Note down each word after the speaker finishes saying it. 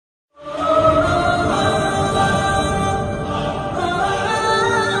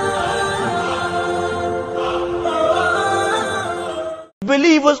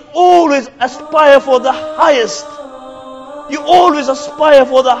believers always aspire for the highest. You always aspire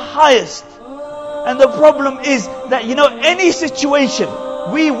for the highest. And the problem is that, any situation,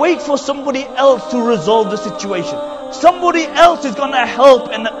 we wait for somebody else to resolve the situation. Somebody else is going to help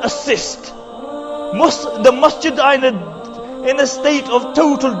and assist. The masjid are in a state of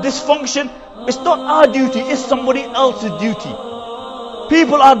total dysfunction. It's not our duty, it's somebody else's duty.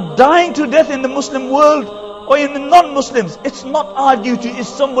 People are dying to death in the Muslim world or in the non-Muslims. It's not our duty, it's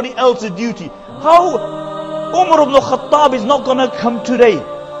somebody else's duty. How Umar ibn Khattab is not going to come today.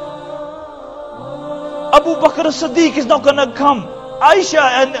 Abu Bakr as-Siddiq is not going to come. Aisha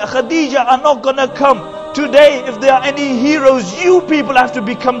and Khadija are not going to come. Today, if there are any heroes, you people have to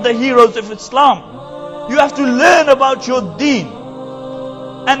become the heroes of Islam. You have to learn about your deen.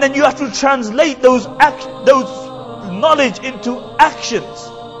 And then you have to translate those knowledge into actions.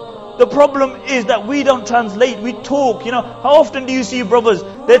 The problem is that we don't translate, we talk. How often do you see brothers,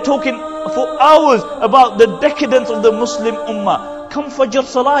 they're talking for hours about the decadence of the Muslim Ummah. Come Fajr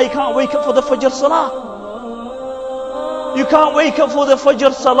Salah, you can't wake up for the Fajr Salah. You can't wake up for the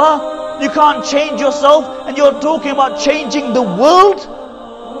Fajr Salah. You can't change yourself, and you're talking about changing the world.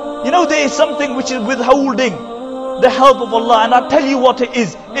 There is something which is withholding the help of Allah, and I tell you what it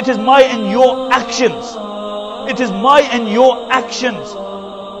is. It is my and your actions. It is my and your actions.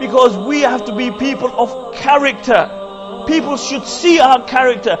 Because we have to be people of character. People should see our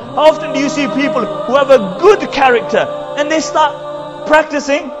character. How often do you see people who have a good character and they start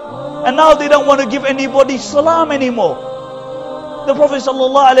practicing, and now they don't want to give anybody salam anymore? The Prophet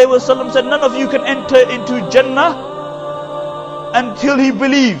ﷺ said, none of you can enter into Jannah until he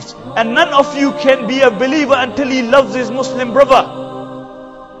believes. And none of you can be a believer until he loves his Muslim brother.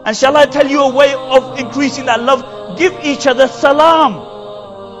 And shall I tell you a way of increasing that love? Give each other salam.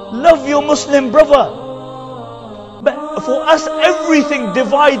 Love your Muslim brother. But for us, everything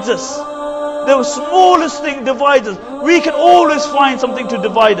divides us. The smallest thing divides us. We can always find something to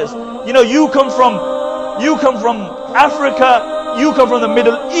divide us. You come from Africa, you come from the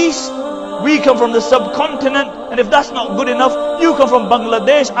Middle East, we come from the subcontinent, and if that's not good enough, you come from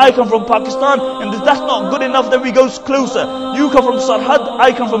Bangladesh, I come from Pakistan, and if that's not good enough, then we go closer. You come from Sarhad,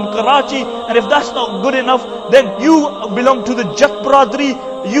 I come from Karachi, and if that's not good enough, then you belong to the Jat Bradri,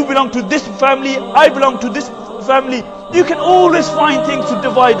 you belong to this family, I belong to this family. You can always find things to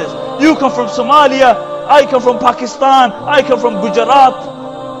divide us. You come from Somalia, I come from Pakistan, I come from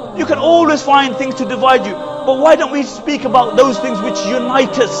Gujarat. You can always find things to divide you. But why don't we speak about those things which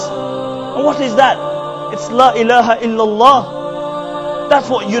unite us? And what is that? It's La ilaha illallah. That's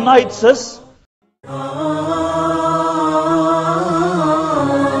what unites us.